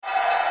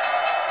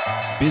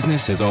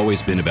Business has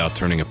always been about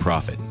turning a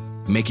profit,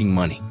 making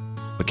money.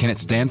 But can it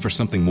stand for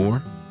something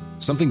more?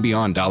 Something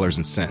beyond dollars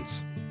and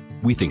cents?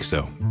 We think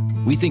so.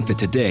 We think that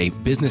today,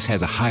 business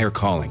has a higher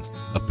calling,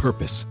 a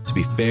purpose to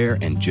be fair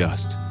and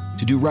just,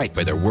 to do right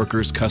by their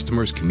workers,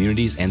 customers,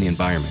 communities, and the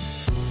environment.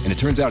 And it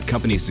turns out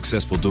companies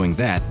successful doing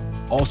that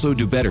also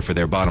do better for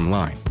their bottom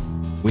line.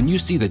 When you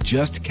see the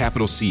Just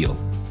Capital seal,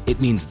 it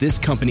means this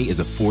company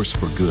is a force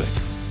for good.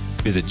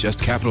 Visit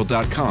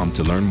justcapital.com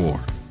to learn more.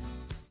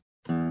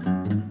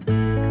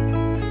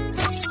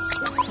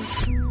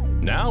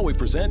 Now we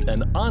present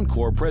an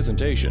encore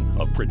presentation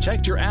of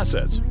Protect Your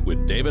Assets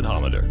with David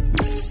Hollander.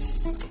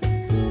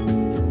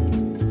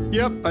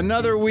 Yep,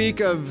 another week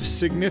of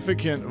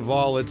significant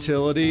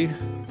volatility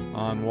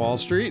on Wall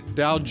Street.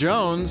 Dow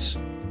Jones,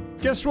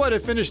 guess what?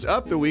 It finished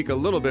up the week a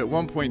little bit,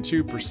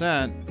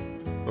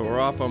 1.2%, but we're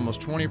off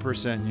almost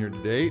 20% year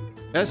to date.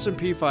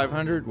 S&P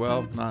 500,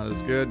 well, not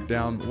as good,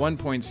 down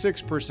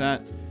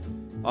 1.6%,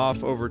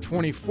 off over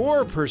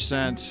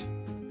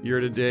 24% year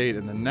to date.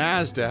 And the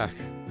NASDAQ,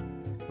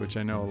 which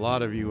I know a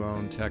lot of you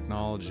own,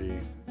 technology,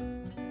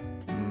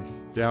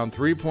 down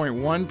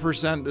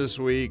 3.1% this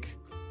week,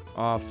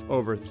 off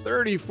over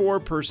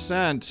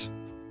 34%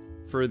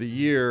 for the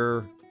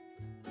year.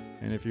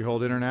 And if you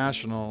hold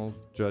international,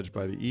 judged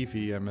by the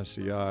EFI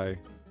MSCI,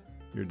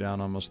 you're down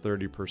almost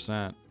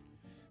 30%.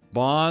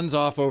 Bonds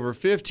off over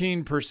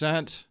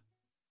 15%.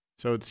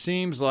 So it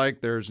seems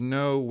like there's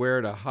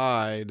nowhere to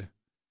hide.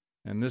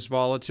 And this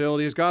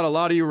volatility has got a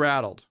lot of you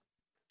rattled.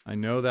 I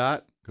know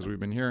that because we've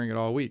been hearing it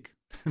all week.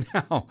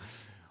 Now,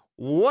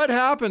 what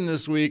happened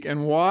this week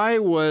and why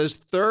was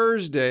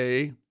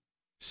Thursday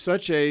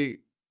such a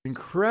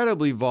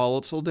incredibly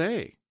volatile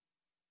day?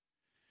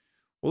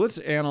 Well, let's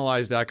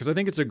analyze that because I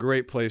think it's a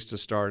great place to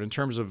start in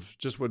terms of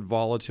just what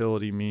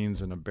volatility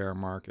means in a bear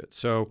market.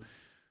 So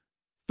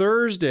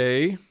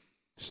Thursday,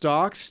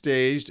 stocks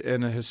staged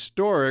in a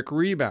historic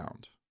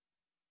rebound.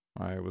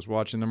 I was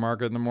watching the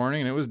market in the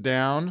morning and it was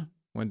down,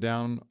 went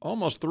down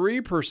almost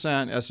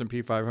 3%.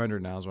 S&P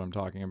 500 now is what I'm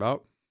talking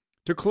about,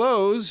 to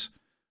close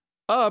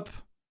up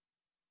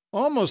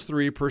almost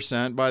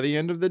 3% by the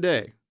end of the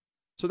day.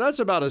 So that's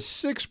about a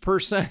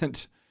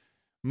 6%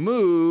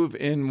 move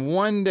in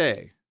one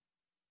day.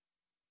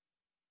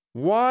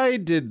 Why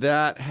did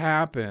that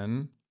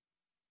happen?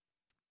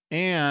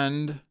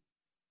 And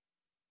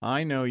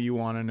I know you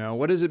want to know,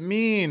 what does it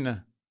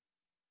mean?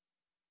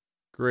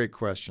 Great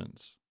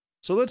questions.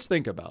 So let's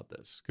think about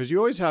this, because you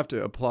always have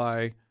to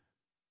apply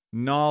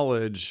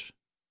knowledge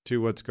to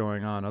what's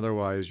going on.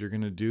 Otherwise, you're going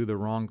to do the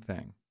wrong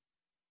thing.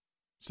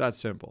 It's that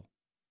simple.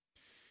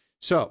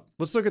 So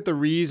let's look at the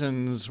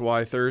reasons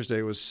why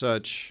Thursday was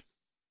such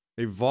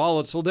a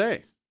volatile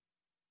day.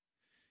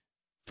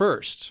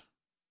 First,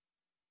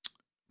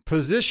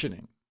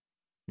 positioning.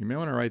 You may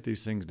want to write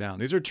these things down.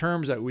 These are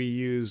terms that we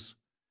use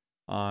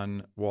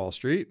on Wall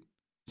Street,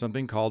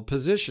 something called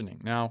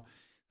positioning. Now,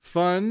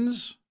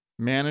 funds,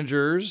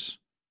 managers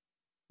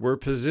were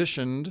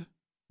positioned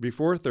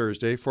before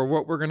Thursday for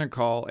what we're going to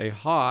call a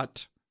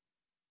hot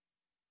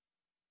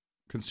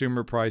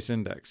consumer price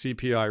index,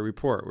 CPI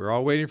report. We're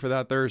all waiting for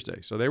that Thursday.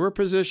 So they were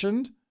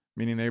positioned,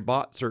 meaning they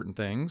bought certain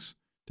things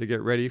to get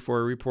ready for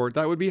a report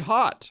that would be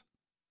hot.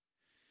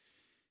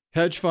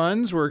 Hedge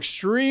funds were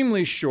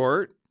extremely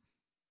short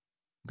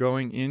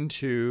going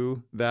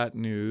into that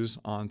news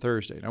on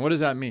Thursday. Now, what does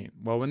that mean?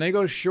 Well, when they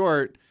go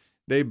short,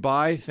 they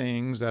buy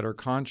things that are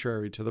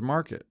contrary to the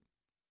market.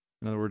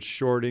 In other words,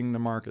 shorting the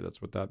market.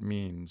 That's what that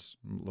means.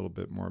 A little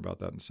bit more about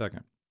that in a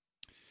second.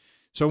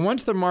 So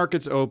once the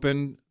markets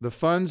opened, the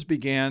funds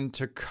began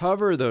to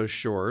cover those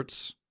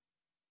shorts,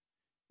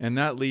 and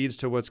that leads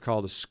to what's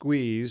called a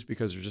squeeze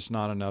because there's just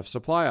not enough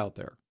supply out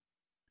there.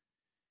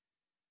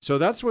 So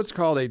that's what's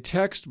called a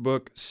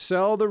textbook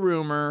sell the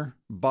rumor,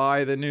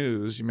 buy the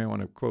news. You may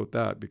want to quote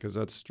that because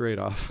that's straight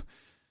off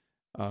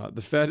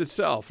the Fed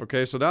itself.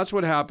 Okay, so that's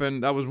what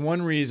happened. That was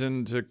one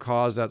reason to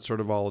cause that sort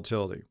of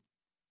volatility.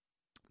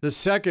 The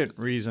second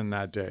reason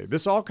that day,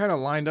 this all kind of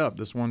lined up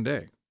this one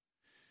day.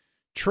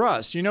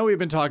 Truss. You know, we've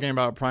been talking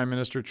about Prime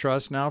Minister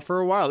Truss now for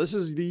a while. This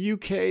is the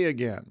UK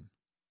again.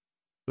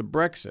 The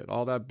Brexit,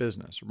 all that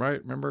business,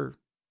 right? Remember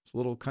this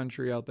little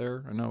country out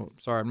there? I know,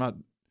 sorry, I'm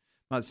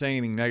not saying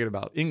anything negative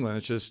about England.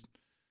 It's just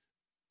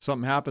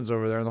something happens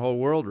over there and the whole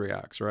world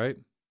reacts, right?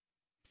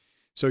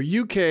 So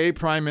UK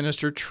Prime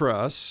Minister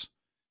Truss,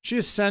 she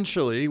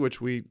essentially,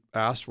 which we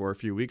asked for a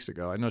few weeks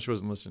ago, I know she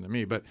wasn't listening to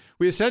me, but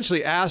we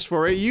essentially asked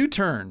for a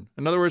U-turn.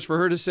 In other words, for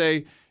her to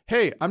say,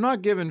 hey, I'm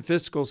not giving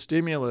fiscal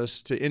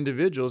stimulus to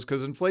individuals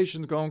because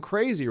inflation's going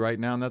crazy right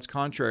now, and that's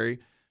contrary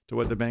to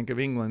what the Bank of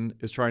England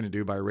is trying to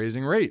do by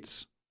raising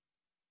rates.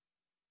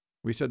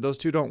 We said those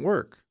two don't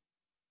work.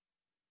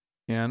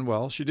 And,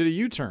 well, she did a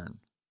U-turn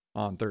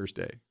on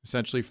Thursday,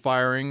 essentially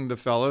firing the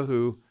fellow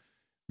who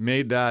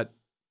made that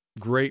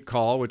great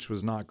call, which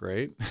was not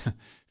great,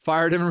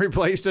 fired him and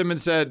replaced him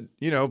and said,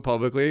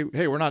 publicly,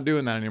 hey, we're not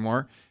doing that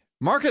anymore.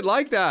 Market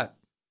like that.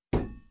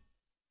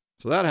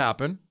 So that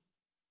happened.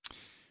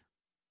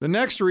 The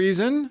next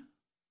reason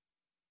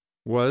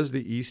was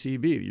the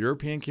ECB, the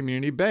European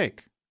Community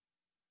Bank.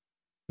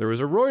 There was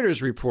a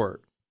Reuters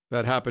report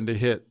that happened to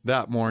hit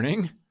that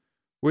morning,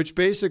 which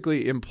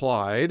basically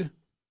implied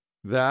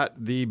that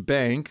the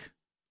bank,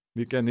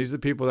 again, these are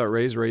the people that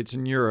raise rates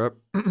in Europe,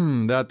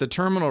 that the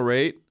terminal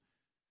rate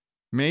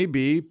may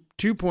be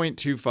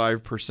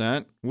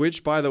 2.25%,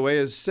 which, by the way,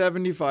 is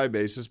 75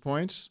 basis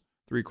points,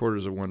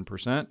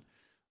 0.75%,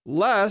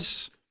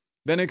 less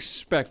than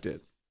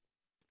expected.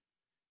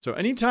 So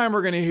anytime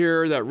we're going to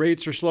hear that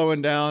rates are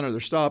slowing down or they're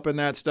stopping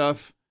that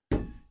stuff,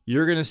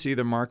 you're going to see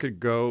the market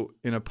go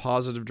in a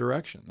positive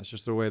direction. That's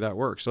just the way that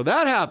works. So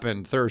that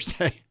happened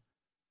Thursday.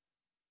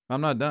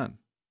 I'm not done.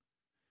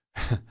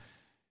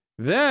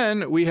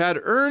 Then we had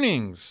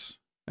earnings.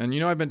 And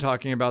I've been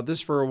talking about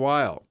this for a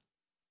while.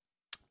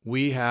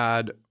 We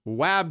had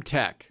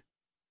Wabtec.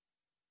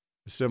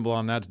 The symbol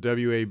on that's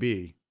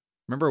WAB.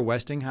 Remember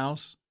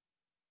Westinghouse?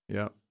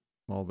 Yep.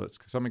 Well, that's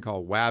something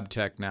called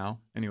Wabtec now.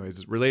 Anyways,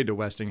 it's related to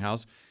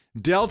Westinghouse.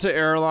 Delta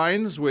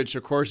Airlines, which,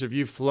 of course, if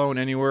you've flown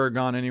anywhere,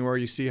 gone anywhere,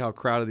 you see how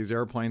crowded these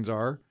airplanes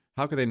are.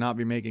 How could they not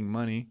be making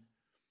money?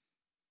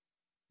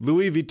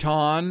 Louis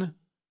Vuitton,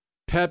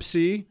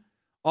 Pepsi,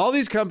 all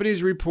these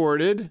companies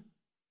reported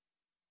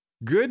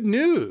good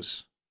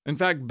news. In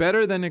fact,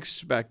 better than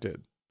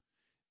expected.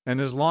 And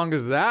as long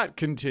as that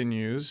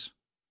continues,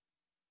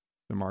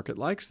 the market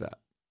likes that.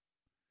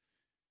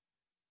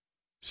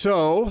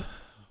 So,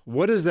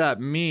 what does that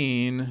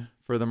mean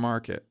for the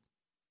market?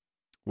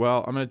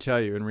 Well, I'm going to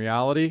tell you, in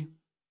reality,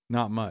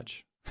 not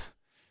much.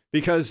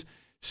 Because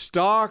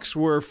stocks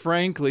were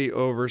frankly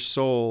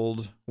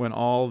oversold when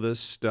all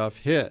this stuff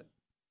hit.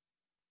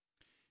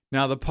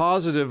 Now, the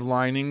positive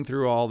lining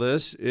through all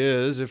this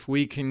is if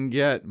we can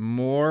get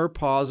more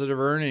positive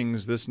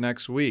earnings this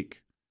next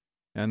week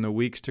and the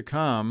weeks to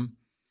come,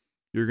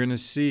 you're going to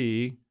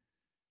see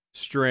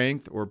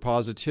strength or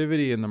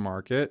positivity in the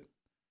market.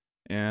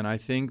 And I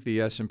think the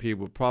S&P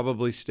will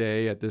probably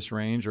stay at this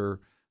range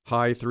or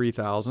high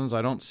 3,000s.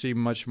 I don't see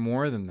much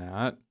more than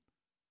that.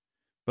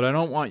 But I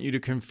don't want you to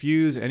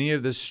confuse any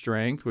of this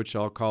strength, which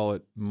I'll call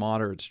it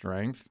moderate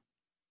strength,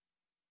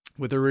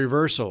 with a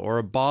reversal or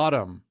a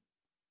bottom.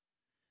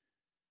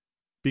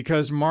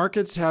 Because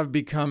markets have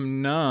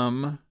become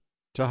numb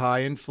to high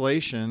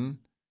inflation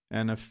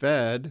and a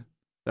Fed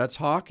that's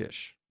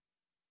hawkish.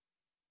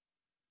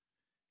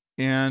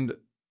 And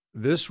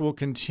this will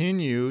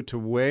continue to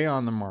weigh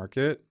on the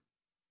market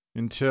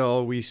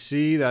until we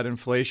see that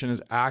inflation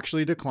is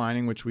actually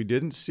declining, which we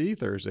didn't see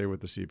Thursday with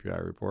the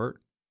CPI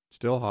report.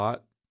 Still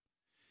hot.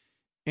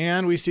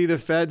 And we see the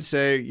Fed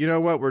say, you know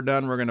what, we're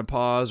done, we're going to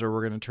pause, or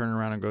we're going to turn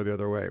around and go the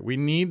other way. We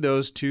need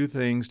those two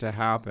things to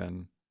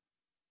happen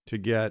to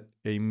get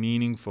a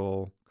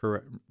meaningful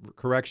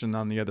correction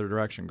on the other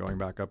direction, going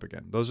back up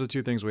again. Those are the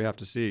two things we have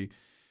to see.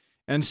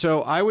 And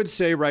so I would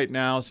say right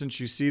now, since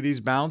you see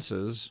these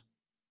bounces,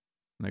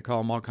 and they call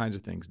them all kinds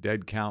of things,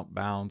 dead cat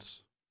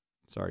bounce,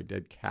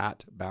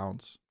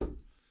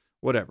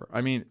 whatever.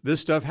 I mean,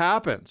 this stuff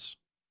happens.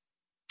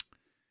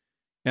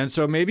 And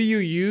so maybe you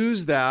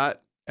use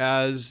that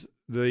as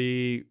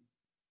the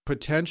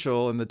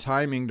potential and the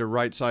timing to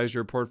right-size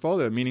your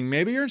portfolio, meaning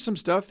maybe you're in some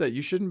stuff that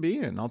you shouldn't be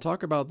in. I'll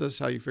talk about this,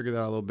 how you figure that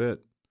out a little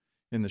bit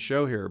in the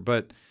show here,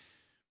 but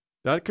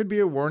that could be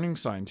a warning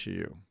sign to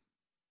you.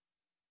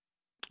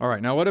 All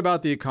right, now what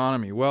about the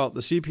economy? Well, the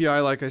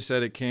CPI, like I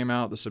said, it came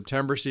out. The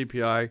September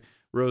CPI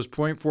rose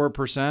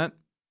 0.4%.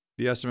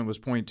 The estimate was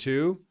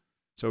 0.2%.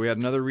 So we had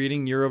another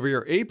reading year over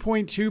year,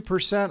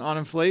 8.2% on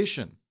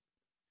inflation.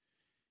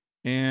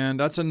 And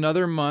that's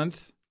another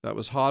month that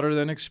was hotter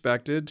than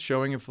expected,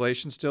 showing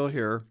inflation still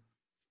here.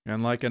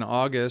 And like in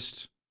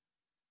August,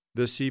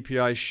 the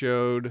CPI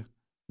showed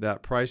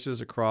that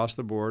prices across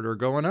the board are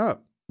going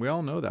up. We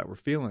all know that. We're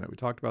feeling it. We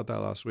talked about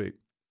that last week.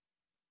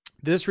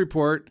 This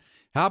report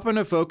happened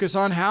to focus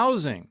on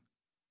housing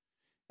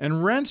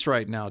and rents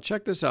right now.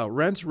 Check this out.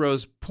 Rents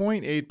rose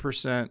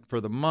 0.8%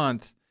 for the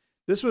month.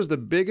 This was the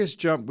biggest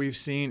jump we've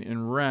seen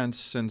in rents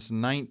since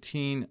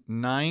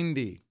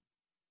 1990.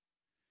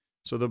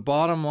 So the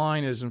bottom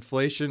line is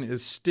inflation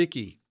is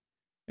sticky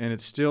and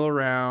it's still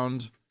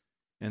around.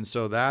 And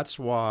so that's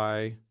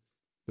why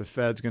the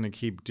Fed's going to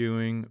keep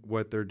doing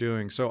what they're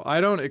doing. So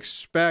I don't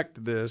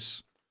expect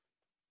this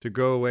to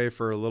go away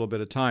for a little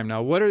bit of time.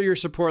 Now, what are your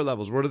support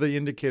levels? What are the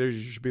indicators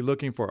you should be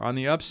looking for? On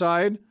the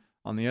upside,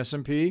 on the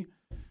S&P,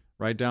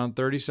 right down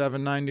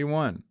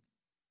 37.91. If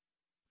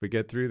we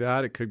get through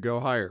that, it could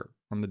go higher.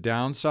 On the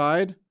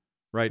downside,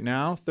 right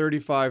now,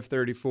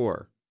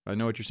 35.34. I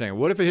know what you're saying.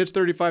 What if it hits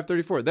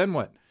 35.34? Then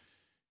what?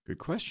 Good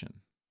question.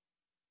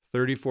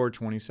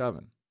 34.27.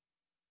 All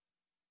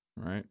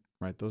right,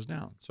 write those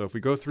down. So if we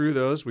go through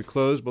those, we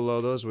close below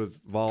those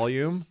with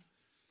volume.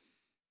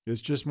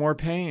 It's just more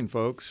pain,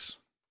 folks.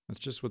 That's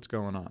just what's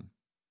going on.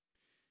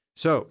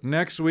 So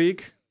next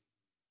week,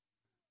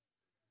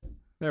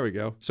 there we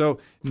go. So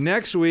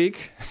next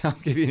week, I'll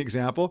give you an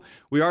example.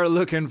 We are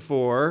looking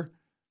for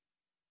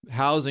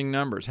housing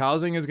numbers.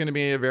 Housing is going to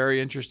be a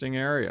very interesting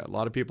area. A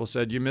lot of people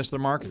said you missed the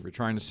market. If you're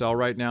trying to sell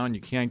right now and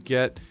you can't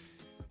get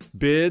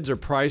bids or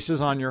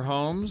prices on your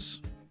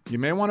homes, You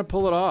may want to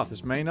pull it off.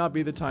 This may not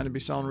be the time to be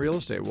selling real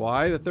estate.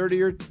 Why? Look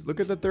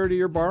at the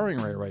 30-year borrowing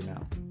rate right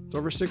now. It's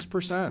over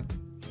 6%.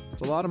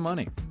 It's a lot of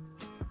money.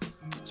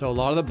 So a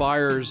lot of the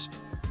buyers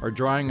are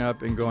drying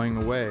up and going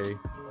away,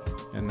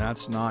 and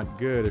that's not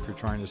good if you're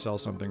trying to sell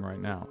something right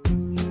now.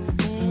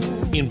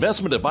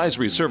 Investment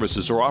advisory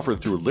services are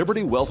offered through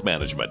Liberty Wealth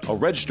Management, a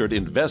registered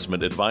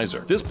investment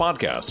advisor. This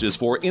podcast is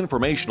for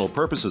informational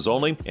purposes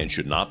only and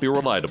should not be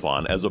relied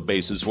upon as a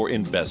basis for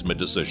investment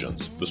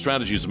decisions. The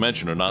strategies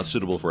mentioned are not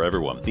suitable for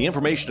everyone. The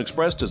information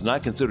expressed does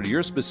not consider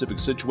your specific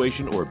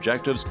situation or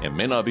objectives and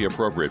may not be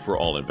appropriate for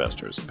all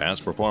investors.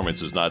 Past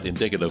performance is not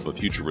indicative of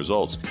future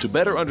results. To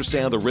better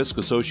understand the risk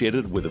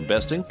associated with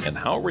investing and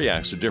how it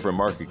reacts to different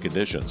market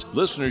conditions,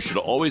 listeners should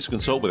always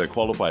consult with their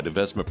qualified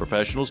investment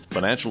professionals,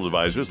 financial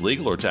advisors,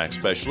 legal or tax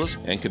specialists,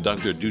 and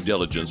conduct their due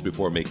diligence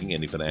before making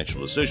any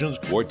financial decisions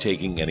or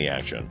taking any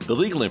action. The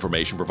legal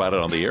information provided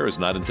on the air is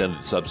not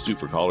intended to substitute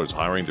for callers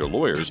hiring their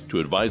lawyers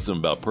to advise them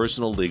about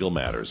personal legal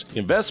matters.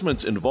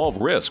 Investments involve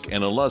risk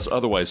and, unless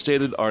otherwise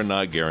stated, are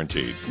not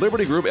guaranteed.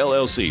 Liberty Group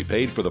LLC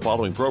paid for the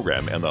following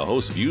program, and the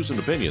host's views and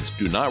opinions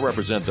do not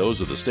represent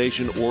those of the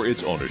station or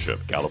its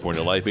ownership.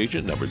 California Life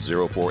Agent number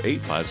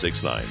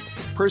 048569.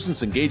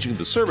 Persons engaging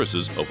the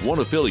services of one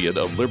affiliate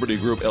of Liberty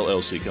Group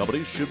LLC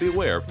companies should be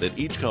aware that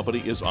each company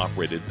is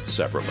operated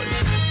separately.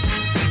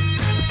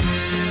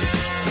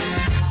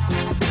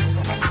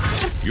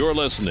 You're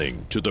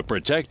listening to the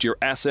Protect Your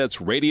Assets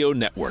Radio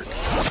Network.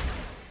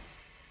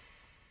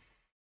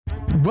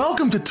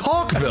 Welcome to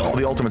Talkville,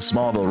 the ultimate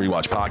Smallville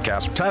rewatch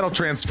podcast. Title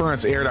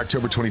Transference aired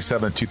October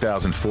 27,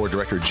 2004.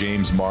 Director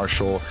James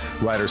Marshall,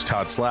 writers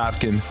Todd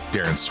Slavkin,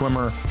 Darren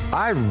Swimmer.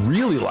 I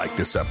really like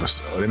this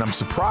episode, and I'm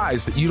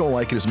surprised that you don't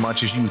like it as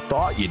much as you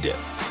thought you did.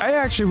 I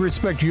actually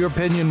respect your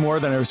opinion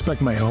more than I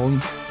respect my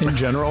own in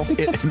general.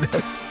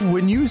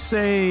 When you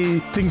say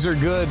things are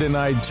good and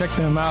I check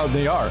them out,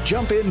 they are.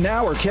 Jump in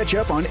now or catch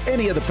up on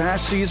any of the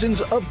past seasons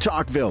of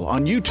Talkville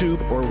on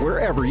YouTube or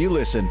wherever you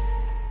listen.